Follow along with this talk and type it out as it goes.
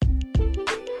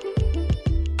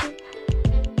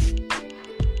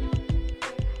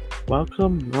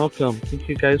Welcome. Thank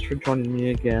you guys for joining me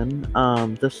again.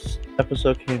 This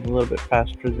episode came a little bit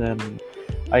faster than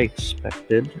I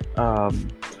expected.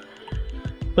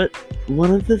 But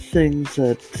one of the things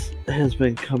that has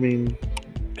been coming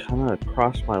kind of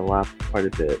across my lap quite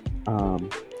a bit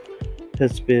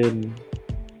has been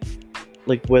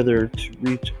like whether to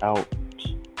reach out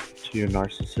to your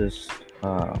narcissist,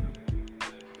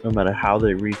 no matter how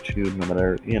they reach you, no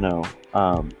matter,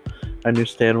 I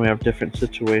understand we have different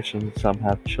situations. Some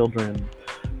have children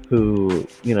who,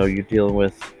 you're dealing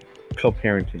with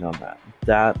co-parenting on that.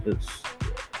 That is,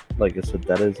 like I said,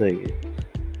 that is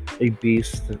a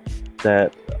beast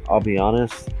that I'll be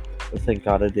honest, thank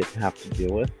God I didn't have to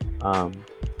deal with.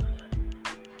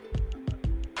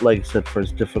 Like I said, for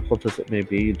as difficult as it may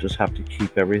be, you just have to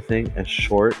keep everything as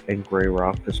short and gray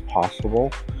rock as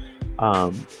possible.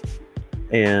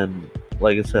 And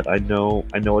like I said, I know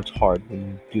it's hard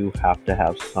when you do have to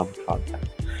have some contact.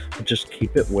 But just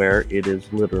keep it where it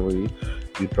is literally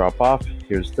you drop off,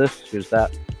 here's this, here's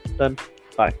that, done,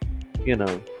 bye.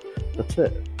 That's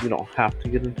it. You don't have to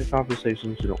get into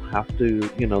conversations. You don't have to,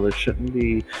 there shouldn't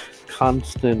be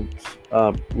constant,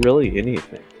 really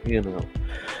anything,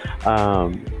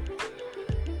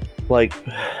 Like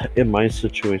in my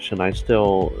situation, I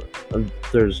still,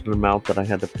 there's an amount that I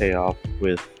had to pay off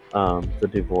with the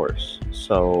divorce.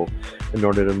 So in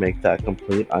order to make that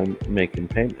complete, I'm making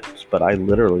payments. But I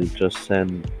literally just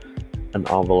send an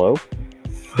envelope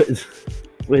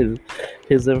with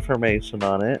his information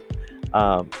on it,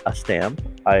 a stamp.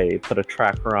 I put a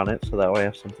tracker on it so that way I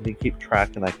have something to keep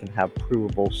track and I can have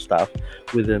provable stuff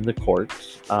within the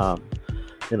courts.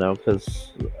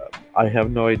 Because I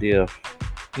have no idea.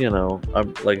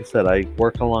 Like I said, I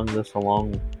work along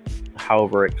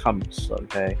however it comes.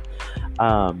 Okay.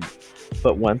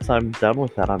 But once I'm done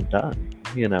with that, I'm done.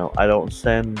 I don't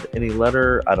send any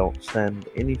letter. I don't send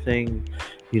anything.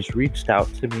 He's reached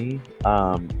out to me,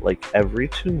 like every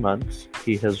 2 months,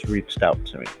 he has reached out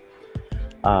to me,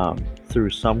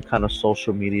 through some kind of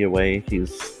social media way.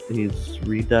 He's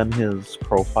redone his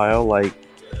profile. Like,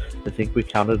 I think we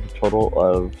counted a total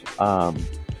of,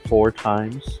 4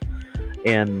 times.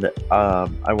 And,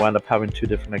 I wound up having 2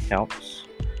 different accounts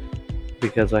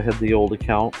because I had the old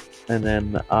account, and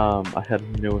then I had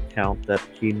a new account that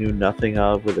he knew nothing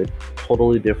of with a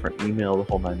totally different email, the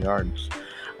whole 9 yards.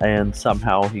 And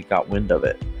somehow he got wind of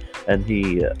it, and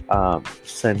he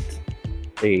sent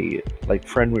a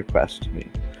friend request to me.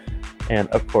 And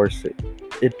of course,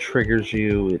 it triggers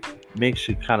you. It makes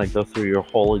you kind of go through your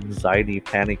whole anxiety,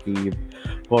 panicky,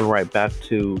 going right back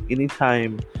to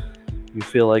anytime you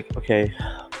feel like, okay,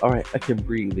 all right, I can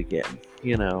breathe again.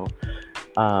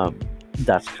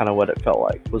 That's kind of what it felt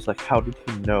like. It was like, how did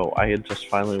he know? I had just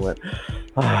finally went,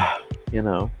 you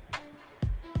know.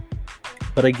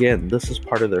 But again, this is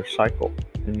part of their cycle,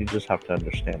 and you just have to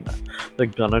understand that they're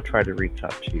gonna try to reach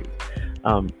out to you,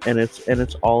 and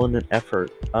it's all in an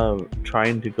effort of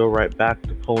trying to go right back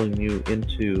to pulling you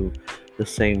into the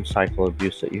same cycle of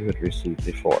abuse that you had received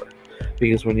before.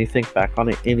 Because when you think back on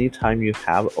it, anytime you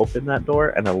have opened that door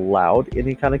and allowed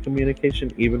any kind of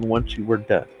communication, even once you were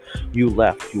done, you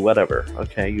left, you whatever,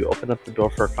 okay, you open up the door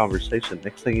for a conversation.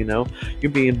 Next thing you know,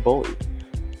 you're being bullied.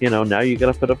 Now you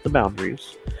gotta put up the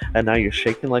boundaries, and now you're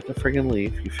shaking like a friggin'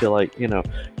 leaf. You feel like,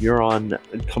 you're on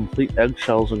complete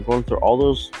eggshells and going through all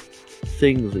those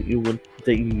things that you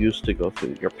used to go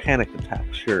through. Your panic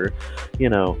attacks, you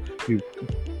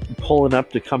pulling up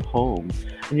to come home,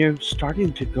 and you're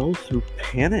starting to go through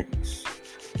panics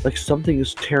like something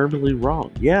is terribly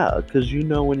wrong. Yeah, because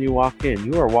when you walk in,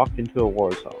 you are walking to a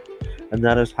war zone, and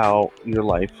that is how your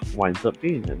life winds up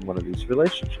being in one of these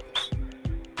relationships.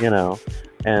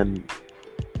 And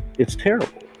it's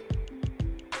terrible.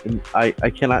 And I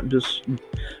cannot just,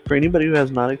 for anybody who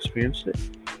has not experienced it,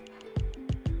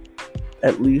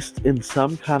 at least in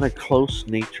some kind of close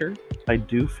nature, I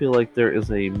do feel like there is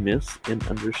a miss in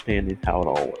understanding how it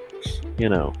all works,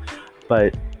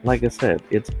 But like I said,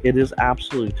 it is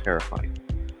absolutely terrifying.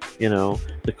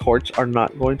 The courts are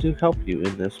not going to help you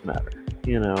in this matter.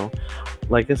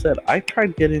 Like I said, I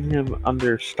tried getting him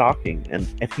under stalking, and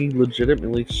he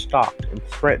legitimately stalked and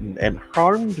threatened and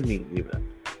harmed me even.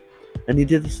 And he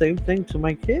did the same thing to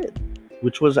my kid,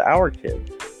 which was our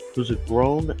kid, who's a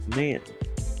grown man.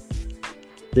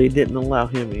 They didn't allow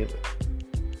him either.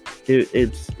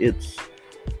 It's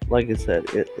like I said,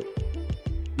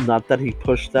 not that he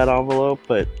pushed that envelope,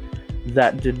 but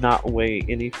that did not weigh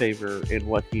any favor in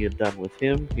what he had done with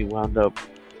him. He wound up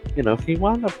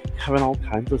having all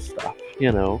kinds of stuff,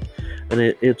 and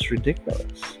it's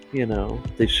ridiculous.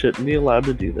 They shouldn't be allowed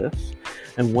to do this.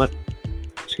 And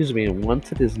excuse me,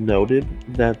 once it is noted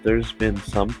that there's been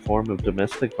some form of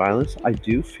domestic violence, I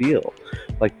do feel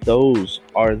like those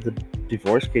are the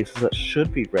divorce cases that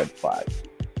should be red flagged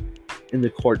in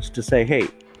the courts to say, hey,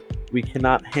 we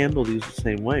cannot handle these the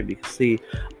same way. Because, see,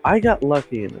 I got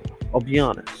lucky enough. I'll be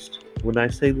honest. When I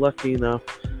say lucky enough,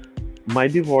 my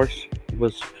divorce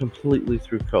was completely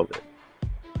through COVID.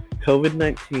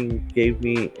 COVID-19 gave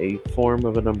me a form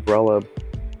of an umbrella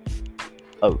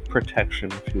of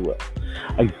protection, if you will.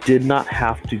 I did not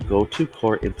have to go to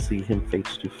court and see him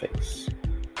face to face.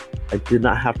 I did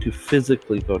not have to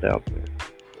physically go down there.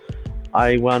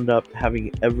 I wound up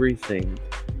having everything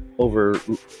over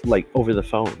the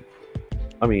phone.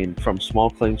 I mean, from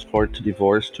small claims court to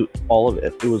divorce to all of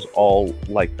it. It was all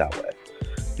like that way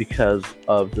because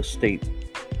of the state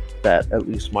that, at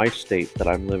least my state that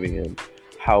I'm living in,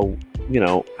 how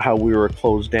we were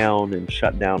closed down and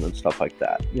shut down and stuff like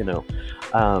that,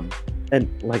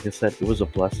 and like I said, it was a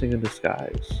blessing in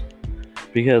disguise,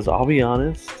 because I'll be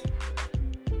honest,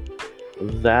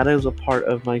 that is a part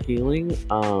of my healing.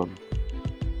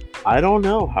 I don't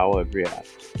know how I'd react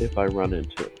if I run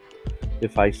into it,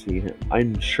 if I see him.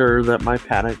 I'm sure that my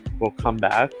panic will come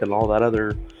back and all that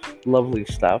other lovely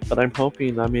stuff, but I'm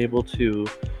hoping I'm able to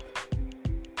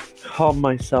calm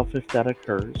myself if that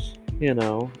occurs,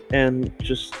 and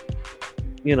just,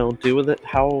 deal with it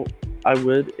how I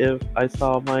would if I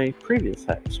saw my previous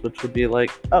ex, which would be like,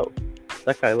 oh,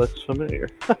 that guy looks familiar,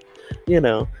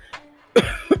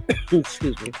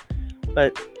 excuse me.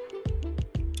 But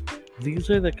these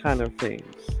are the kind of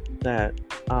things that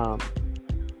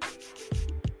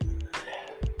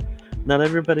not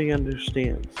everybody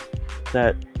understands,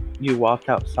 that you walk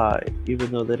outside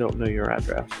even though they don't know your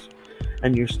address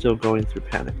and you're still going through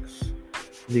panics.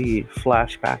 The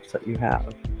flashbacks that you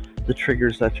have, the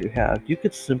triggers that you have. You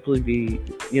could simply be,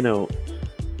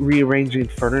 rearranging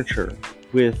furniture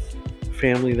with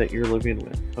family that you're living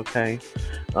with, okay?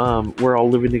 We're all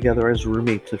living together as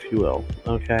roommates, if you will,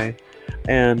 okay?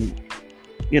 And,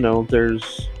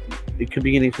 it could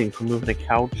be anything from moving a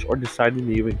couch or deciding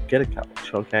to even get a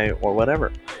couch, okay? Or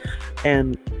whatever.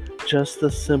 And just the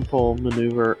simple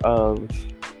maneuver of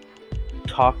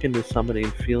talking to somebody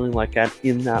and feeling like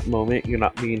in that moment you're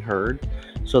not being heard,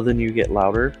 so then you get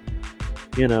louder.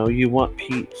 You want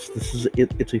peace. This is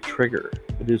it. It's a trigger.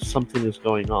 It is something is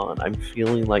going on. I'm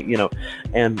feeling like,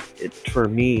 and for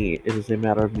me, it is a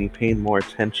matter of me paying more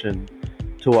attention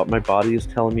to what my body is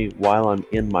telling me while I'm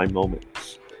in my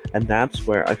moments. And that's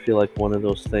where I feel like one of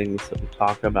those things that we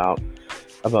talk about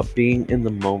being in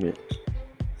the moment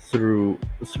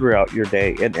throughout your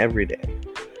day and every day.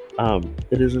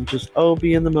 It isn't just,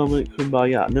 be in the moment,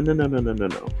 kumbaya.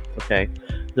 No. Okay?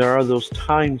 There are those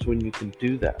times when you can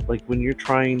do that. Like when you're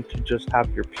trying to just have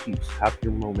your peace, have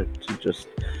your moment to just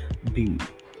be.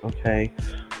 Okay?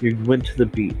 You went to the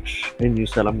beach and you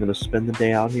said, I'm going to spend the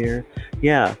day out here.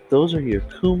 Yeah, those are your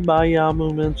kumbaya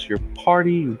moments, your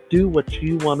party, you do what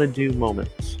you want to do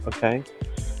moments. Okay?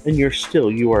 And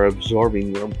you are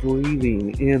absorbing, you're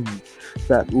breathing in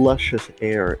that luscious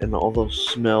air and all those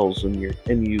smells, and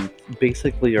you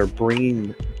basically are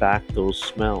bringing back those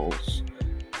smells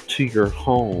to your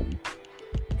home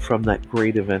from that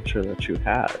great adventure that you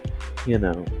had,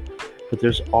 But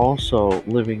there's also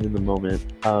living in the moment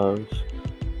of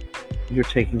you're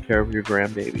taking care of your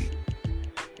grandbaby,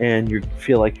 and you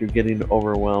feel like you're getting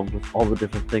overwhelmed with all the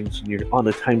different things, and you're on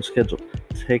a time schedule.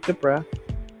 Take a breath.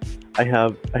 I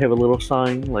have a little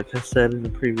sign, like I said in the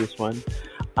previous one.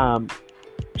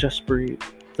 Just breathe.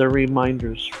 They're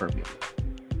reminders for me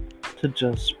to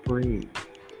just breathe.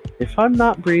 If I'm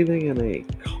not breathing in a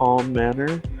calm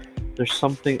manner, there's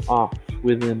something off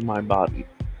within my body.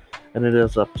 And it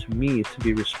is up to me to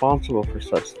be responsible for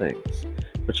such things.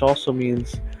 Which also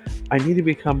means I need to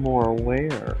become more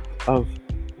aware of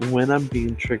when I'm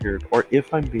being triggered, or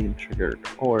if I'm being triggered,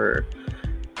 or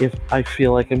if I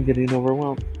feel like I'm getting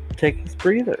overwhelmed. Take this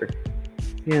breather,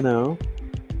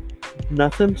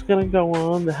 Nothing's gonna go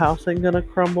on. The house ain't gonna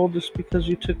crumble just because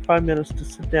you took 5 minutes to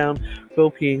sit down, go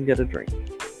pee, and get a drink.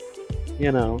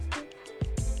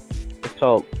 It's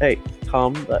called, hey,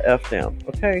 calm the F down,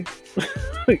 okay?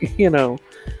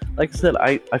 Like I said,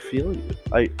 I feel you.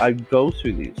 I go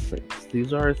through these things.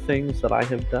 These are things that I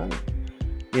have done,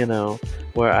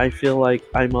 where I feel like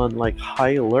I'm on like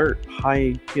high alert,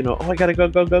 I gotta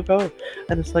go.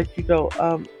 And it's like you go,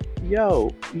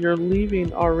 yo, you're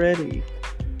leaving already.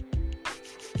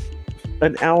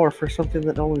 An hour for something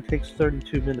that only takes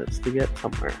 32 minutes to get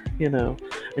somewhere,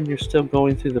 and you're still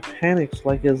going through the panics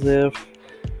like as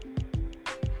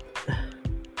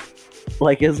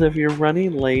if you're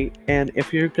running late, and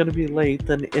if you're going to be late,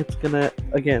 then it's going to,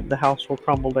 again, the house will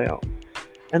crumble down.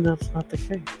 And that's not the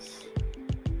case.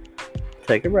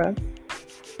 Take a breath,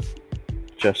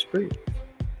 just breathe.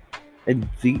 And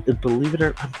believe it or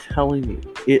not, I'm telling you,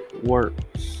 it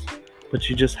works. But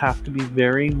you just have to be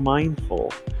very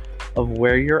mindful of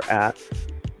where you're at.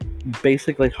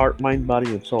 Basically, heart, mind,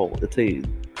 body, and soul. It's a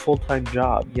full-time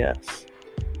job, yes.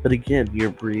 But again,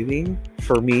 your breathing,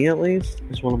 for me at least,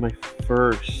 is one of my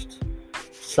first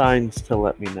signs to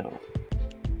let me know.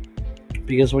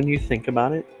 Because when you think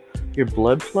about it, your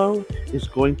blood flow is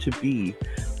going to be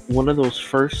one of those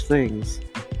first things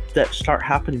that start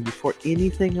happening before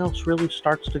anything else really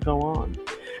starts to go on.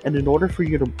 And in order for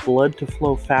your blood to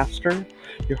flow faster,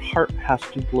 your heart has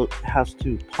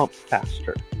to pump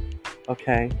faster.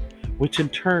 Okay? Which in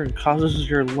turn causes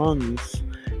your lungs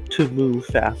to move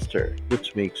faster,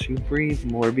 which makes you breathe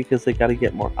more because they got to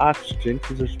get more oxygen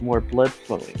because there's more blood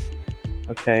flowing.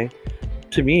 Okay?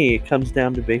 To me, it comes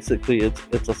down to basically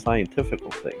it's a scientific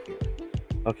thing here.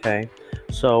 Okay?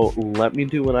 So let me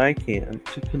do what I can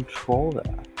to control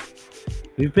that.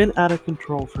 We've been out of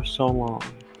control for so long.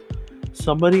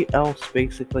 Somebody else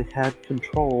basically had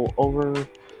control over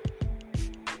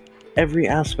every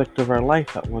aspect of our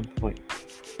life at one point.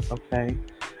 Okay?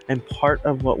 And part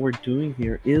of what we're doing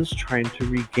here is trying to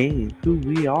regain who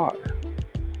we are.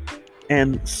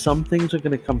 And some things are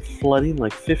going to come flooding,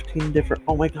 like 15 different,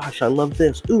 oh my gosh, I love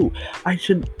this. Ooh, I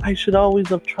should always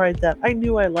have tried that. I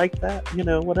knew I liked that.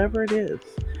 Whatever it is.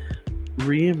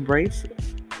 Re-embrace it.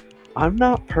 I'm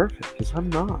not perfect, because I'm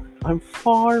not. I'm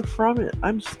far from it.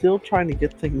 I'm still trying to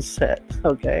get things set,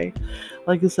 okay?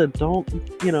 Like I said, if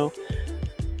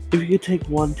you could take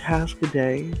one task a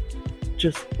day,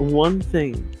 just one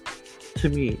thing to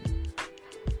me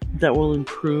that will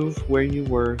improve where you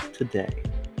were today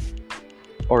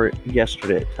or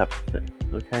yesterday type of thing,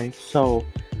 okay? So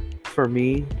for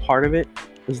me, part of it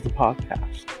is the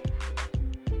podcast.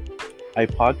 I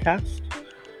podcast.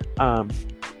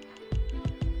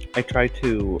 I try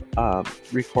to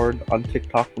record on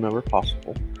TikTok whenever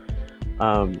possible,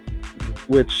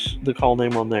 which the call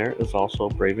name on there is also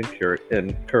Brave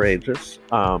and Courageous.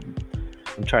 I'm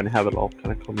trying to have it all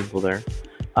kind of commingle there.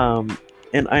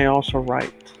 And I also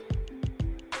write.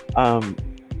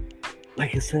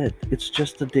 Like I said, it's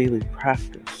just a daily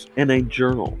practice. And I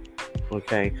journal,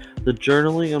 okay? The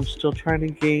journaling, I'm still trying to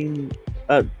gain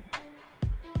a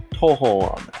toehold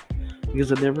on that.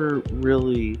 Because I never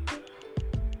really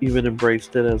even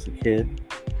embraced it as a kid.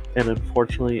 And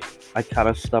unfortunately, I kind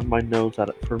of stubbed my nose at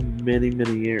it for many,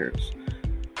 many years.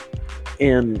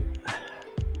 And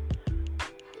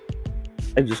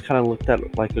I just kind of looked at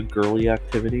it like a girly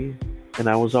activity. And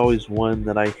I was always one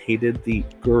that I hated the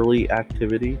girly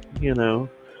activity,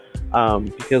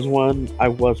 because one, I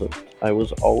wasn't. I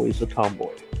was always a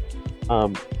tomboy.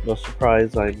 No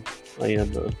surprise, I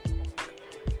am a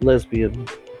lesbian.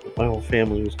 My whole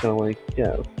family was kind of like,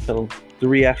 yeah, kind of the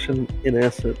reaction in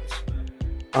essence.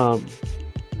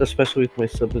 Especially with my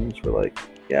siblings, were like,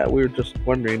 yeah, we were just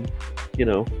wondering,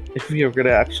 if you were gonna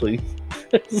actually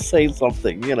say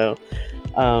something,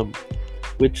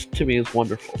 which to me is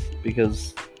wonderful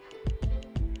because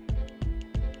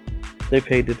they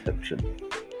paid attention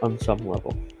on some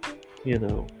level,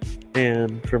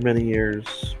 and for many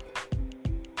years.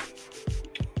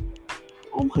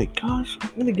 Oh my gosh, I'm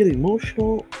gonna get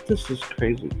emotional. This is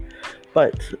crazy.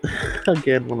 But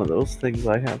again, one of those things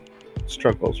I have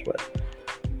struggles with.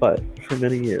 But for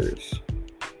many years,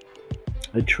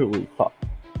 I truly thought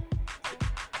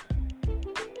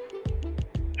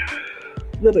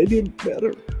that I didn't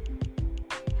matter.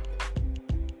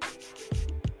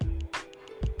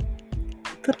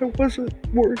 That I wasn't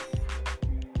worth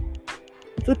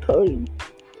the time,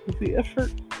 the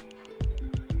effort.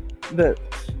 That,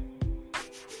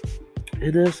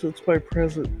 in essence, my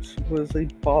presence was a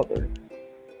bother.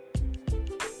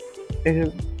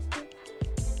 And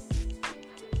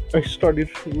I started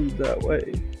feeling that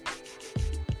way.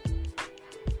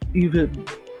 Even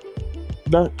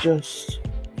not just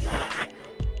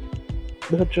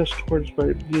towards my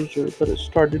abuser, but it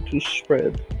started to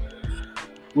spread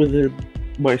within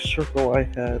my circle I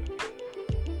had.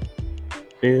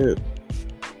 And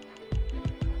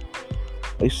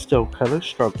I still kind of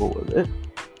struggle with it.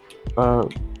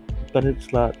 But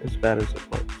it's not as bad as it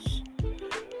was.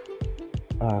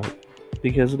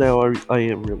 Because now I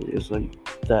am realizing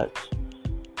that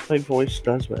my voice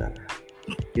does matter,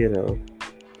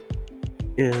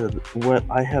 and what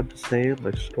I have to say in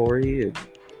my story and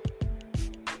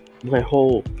my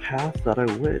whole path that I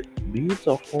went means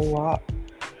a whole lot.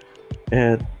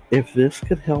 And if this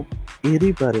could help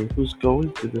anybody who's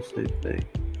going through the same thing,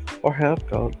 or have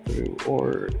gone through,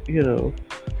 or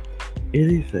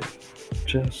anything,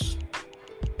 just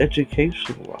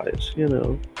education wise,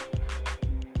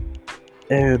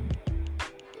 and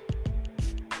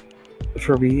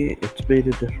for me, it's made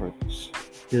a difference.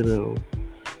 You know,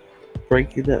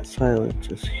 breaking that silence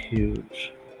is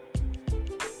huge,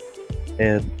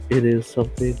 and it is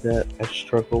something that I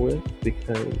struggle with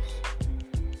because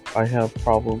I have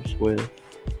problems with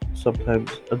sometimes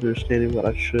understanding what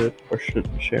I should or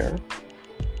shouldn't share,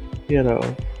 you know,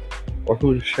 or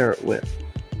who to share it with,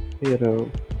 you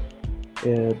know,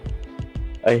 and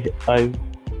I I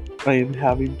I am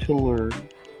having to learn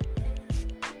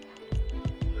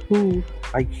who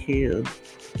I can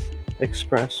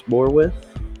express more with,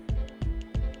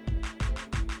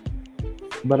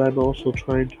 but I'm also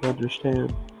trying to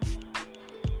understand.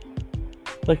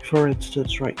 Like for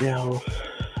instance, right now,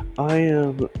 I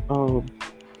am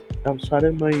outside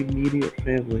of my immediate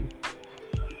family.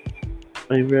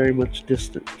 I'm very much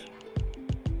distant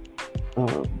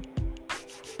um,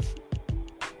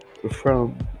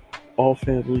 from all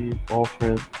family, all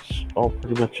friends, all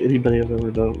pretty much anybody I've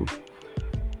ever known.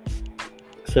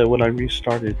 So when I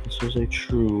restarted, this was a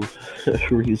true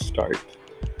restart,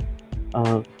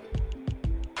 um,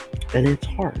 and it's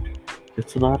hard.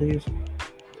 It's not easy,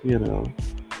 you know,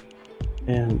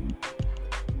 and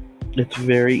it's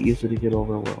very easy to get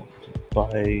overwhelmed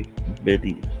by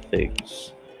many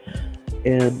things.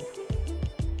 And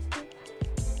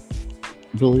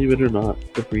believe it or not,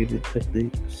 the breathing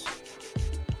techniques,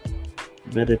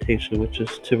 meditation, which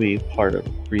is to me part of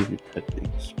breathing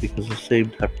techniques, because the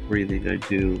same type of breathing I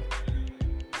do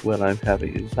when I'm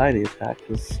having anxiety attacks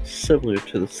is similar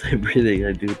to the same breathing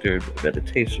I do during my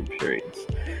meditation periods.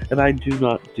 And I do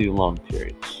not do long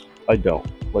periods. I don't.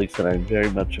 Like I said, I'm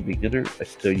very much a beginner. I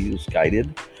still use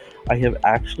guided. I have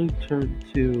actually turned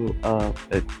to, I'm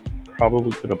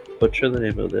probably going to butcher the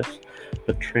name of this,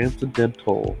 but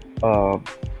transcendental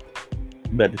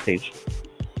meditation.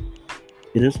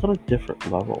 It is on a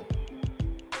different level.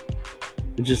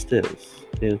 It just is.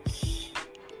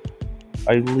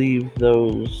 I leave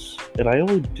those, and I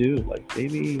only do like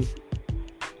maybe,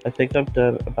 I think I've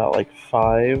done about like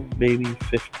 5, maybe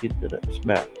 15 minutes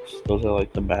max. Those are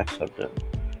like the max I've done.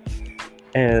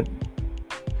 And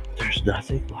there's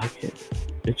nothing like it.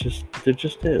 There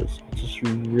just is. It's just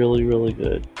really, really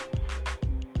good.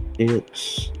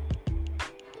 It's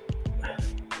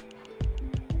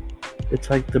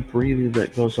like the breathing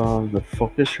that goes on, the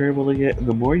focus you're able to get, and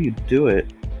the more you do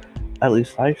it, at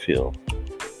least I feel,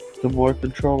 the more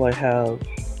control I have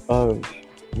of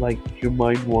like your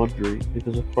mind wandering.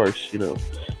 Because of course,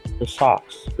 the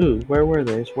socks. Ooh, where were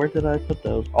they? Where did I put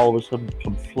those? All of a sudden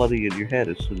come flooding in your head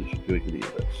as soon as you're doing any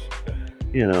of this.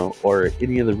 Or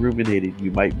any of the ruminating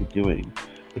you might be doing,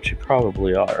 which you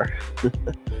probably are.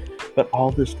 But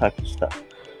all this type of stuff,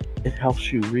 it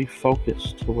helps you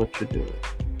refocus to what you're doing.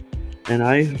 And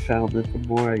I have found that the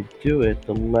more I do it,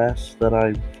 the less that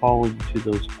I'm falling to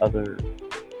those other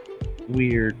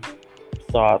weird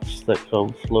thoughts that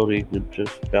come floating and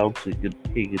just bouncing and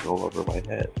pinging all over my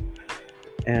head.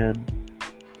 And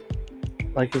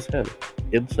like I said,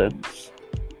 incense,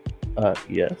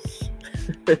 yes.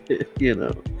 I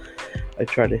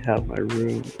try to have my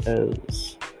room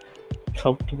as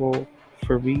comfortable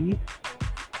for me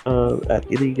at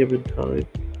any given time.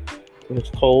 If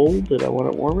it's cold and I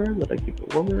want it warmer, then I keep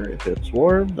it warmer. If it's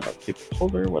warm, then I'll keep it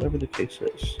colder, whatever the case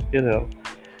is,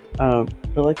 But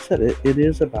like I said, it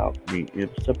is about me.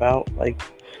 It's about, like,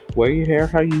 wear your hair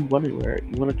how you want to wear it.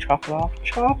 You want to chop it off?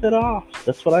 Chop it off.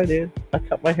 That's what I did. I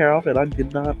cut my hair off and I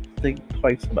did not think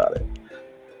twice about it.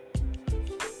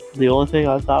 The only thing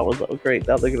I thought was, oh great,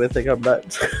 now they're going to think I'm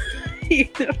nuts.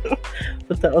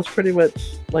 But that was pretty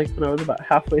much like when I was about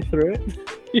halfway through it.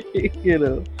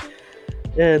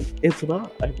 And it's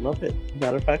not. I love it.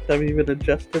 Matter of fact, I've even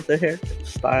adjusted the hair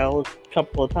style a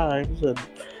couple of times, and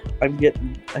I'm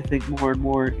getting, I think, more and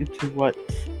more into what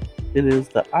it is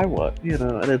that I want,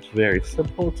 and it's very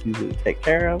simple. It's easy to take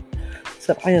care of.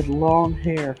 Except I had long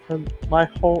hair for my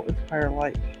whole entire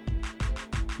life,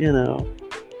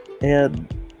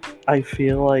 and I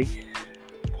feel like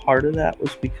part of that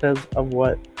was because of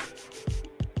what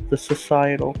the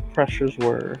societal pressures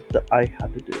were that I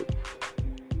had to do,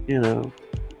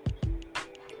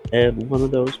 and one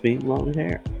of those being long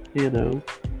hair, it's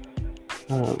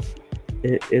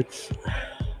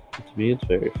to me, it's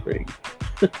very freeing.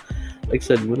 Like I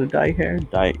said, you want to dye hair?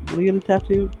 Dye it. You want to get a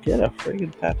tattoo? Get a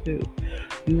friggin' tattoo.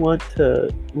 You want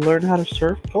to learn how to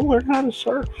surf? Go learn how to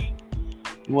surf.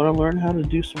 You want to learn how to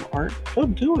do some art? Go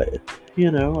do it.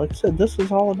 Like I said, this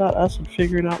is all about us and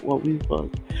figuring out what we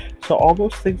want. So all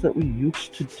those things that we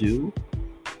used to do,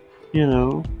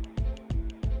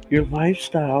 Your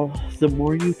lifestyle, the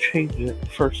more you change it,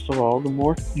 first of all, the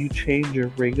more you change your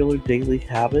regular daily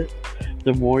habit,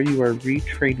 the more you are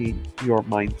retraining your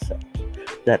mindset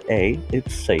that A,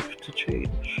 it's safe to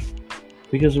change.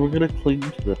 Because we're going to cling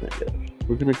to the negative.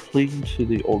 We're going to cling to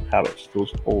the old habits,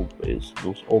 those old ways,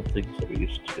 those old things that we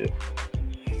used to do.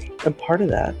 And part of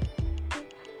that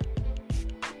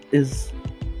is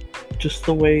just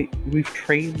the way we've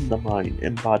trained the mind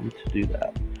and body to do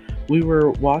that. We were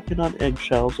walking on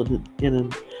eggshells and in a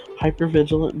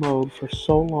hypervigilant mode for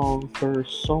so long, for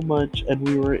so much, and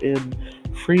we were in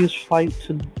freeze, fight,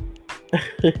 and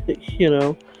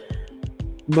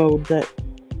mode that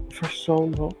for so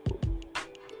long.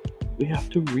 We have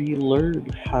to relearn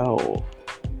how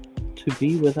to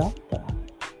be without that.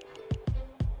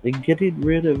 And getting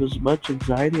rid of as much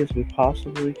anxiety as we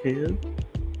possibly can.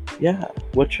 Yeah.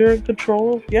 What you're in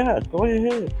control of? Yeah, go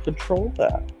ahead. Control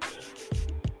that.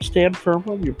 Stand firm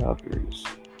on your boundaries.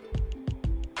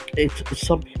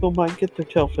 Some people might get their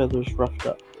tail feathers roughed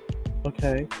up.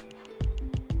 Okay?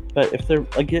 But if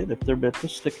they're meant to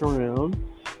stick around,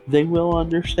 they will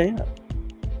understand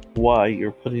why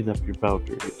you're putting up your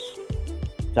boundaries.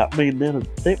 That may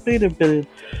have been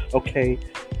okay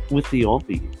with the old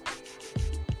me,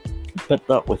 but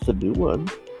not with the new one.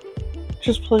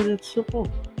 Just plain and simple.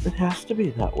 It has to be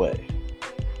that way,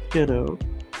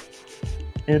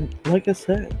 And like I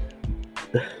said,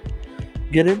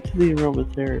 get into the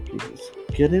aromatherapies,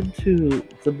 get into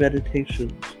the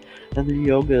meditations and the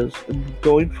yogas, and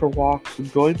going for walks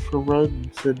and going for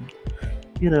runs, and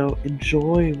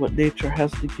enjoy what nature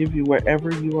has to give you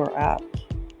wherever you are at.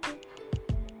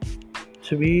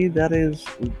 To me, that is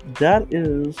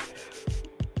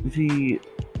the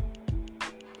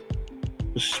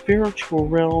spiritual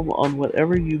realm on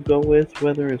whatever you go with,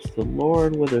 whether it's the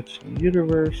Lord, whether it's the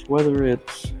universe, whether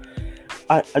it's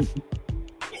a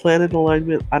planet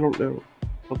alignment, I don't know,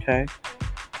 okay?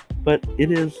 But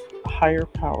it is a higher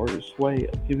power's way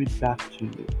of giving back to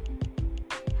you.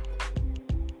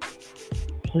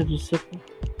 Plain and simple.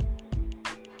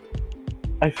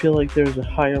 I feel like there's a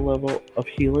higher level of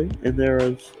healing, and there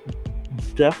is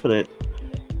definite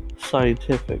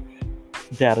scientific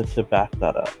data to back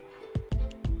that up.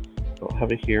 I don't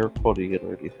have it here quoting it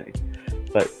or anything,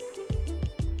 but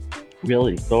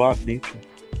really, go out in nature.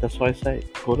 That's why I say,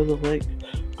 go to the lake,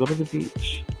 go to the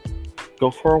beach, go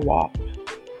for a walk.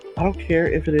 I don't care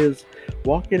if it is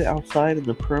walking outside in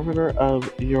the perimeter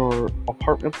of your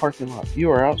apartment parking lot.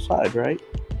 You are outside, right?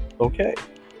 Okay.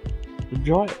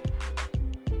 Enjoy it.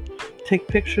 Take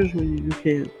pictures when you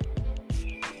can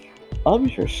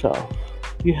of yourself.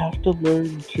 You have to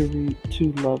learn to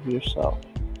love yourself.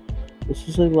 This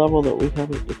is a level that we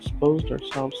haven't exposed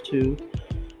ourselves to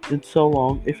in so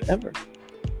long, if ever.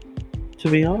 To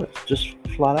be honest, just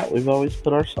flat out, we've always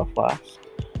put ourselves last.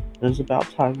 And it's about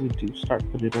time we do start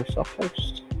putting ourselves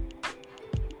first.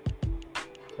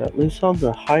 At least on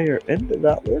the higher end of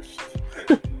that list.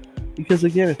 Because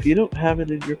again, if you don't have it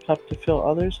in your cup to fill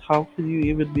others, how can you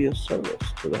even be a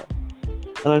service to them?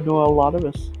 And I know a lot of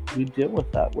us, we deal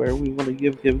with that, where we want to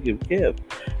give.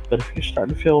 But if you're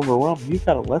starting to feel overwhelmed, you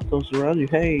got to let those around you,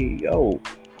 hey, yo,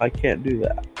 I can't do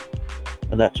that.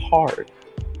 And that's hard.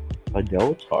 I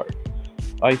know it's hard.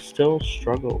 I still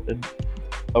struggle, and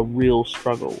a real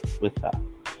struggle with that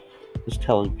is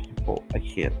telling people I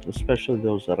can't, especially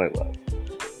those that I love,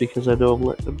 because I know I'm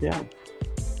letting them down.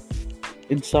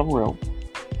 In some realm.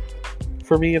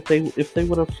 For me, if they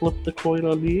would have flipped the coin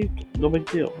on me, no big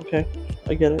deal. Okay,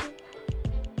 I get it.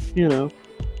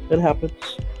 It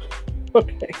happens.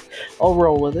 Okay, I'll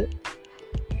roll with it.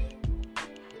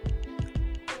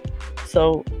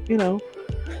 So,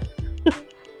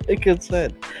 like I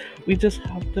said, we just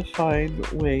have to find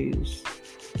ways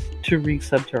to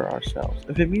recenter ourselves.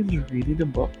 If it means reading a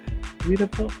book, read a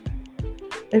book.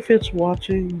 If it's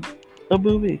watching a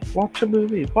movie, watch a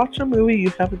movie. Watch a movie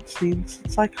you haven't seen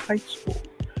since like high school,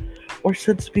 or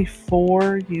since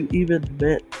before you even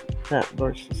met that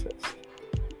narcissist.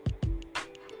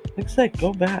 Like I said,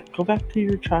 go back to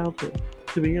your childhood.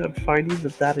 To me, I'm finding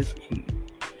that is key.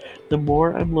 The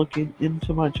more I'm looking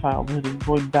into my childhood and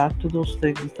going back to those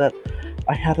things that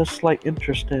I had a slight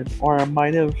interest in, or I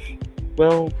might have,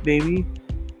 maybe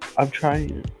I'm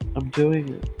trying it. I'm doing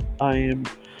it. I am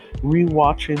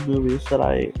rewatching movies that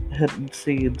I hadn't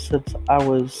seen since I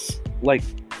was like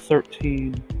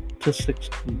 13 to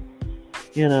 16,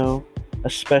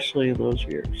 especially in those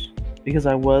years, because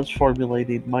I was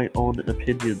formulating my own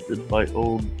opinions and my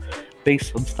own,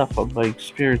 based on stuff on my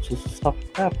experiences and stuff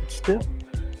like that, but still.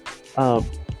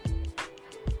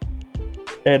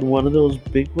 And one of those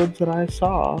big ones that I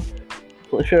saw,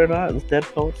 believe it or not, is Dead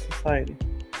Poets Society.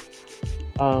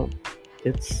 Um,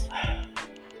 it's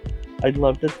I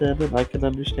loved it then, and I can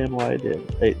understand why I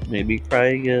did. It made me cry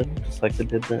again, just like I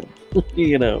did then.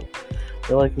 you know,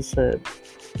 but like I said,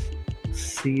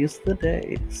 seize the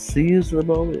day, seize the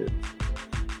moment,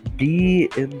 be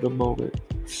in the moment,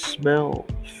 smell,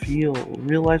 feel,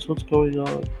 realize what's going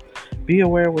on, be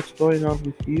aware of what's going on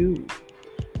with you.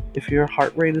 If your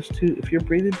heart rate is if you're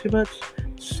breathing too much,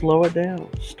 slow it down.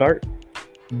 Start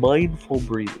mindful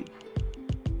breathing.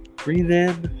 Breathe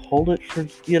in, hold it for,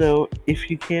 if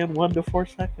you can, 1 to 4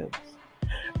 seconds.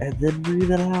 And then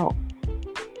breathe it out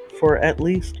for at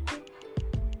least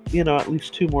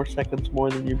 2 more seconds more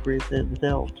than you breathe in and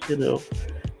out.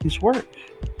 These work.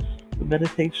 The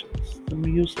meditations, the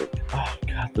music. Oh,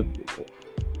 God, the music.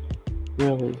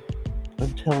 Really,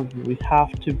 I'm telling you, we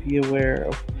have to be aware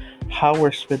of how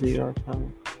we're spending our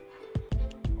time.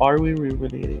 Are we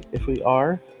ruminating? If we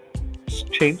are,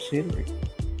 change scenery.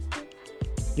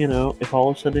 If all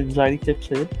of a sudden anxiety kicks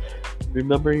in,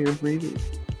 remember your breathing.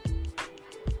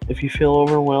 If you feel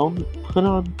overwhelmed,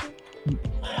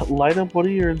 light up one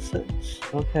of your incense,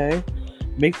 okay?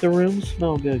 Make the room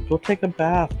smell good. Go take a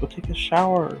bath. Go take a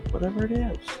shower. Whatever it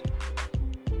is.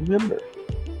 Remember,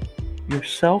 your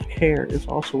self-care is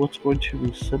also what's going to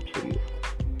recenter you.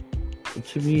 And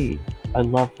to me, I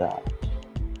love that.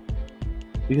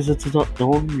 Because it's an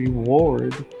own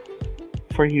reward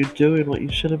for you doing what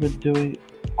you should have been doing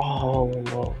all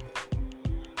along.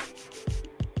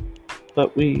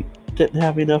 But we didn't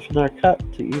have enough in our cup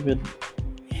to even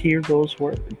hear those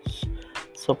words.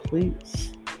 So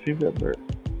please, remember,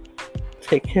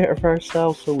 take care of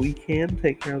ourselves so we can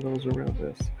take care of those around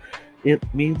us. It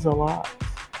means a lot.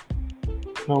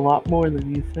 And a lot more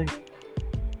than you think.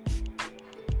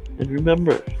 And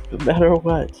remember, no matter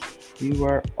what, you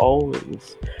are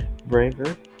always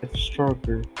braver and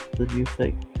stronger than you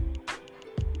think.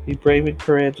 Be brave and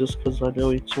courageous, because I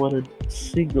know each one and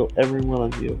every one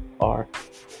of you are.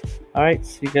 Alright,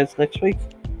 see you guys next week.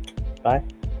 Bye.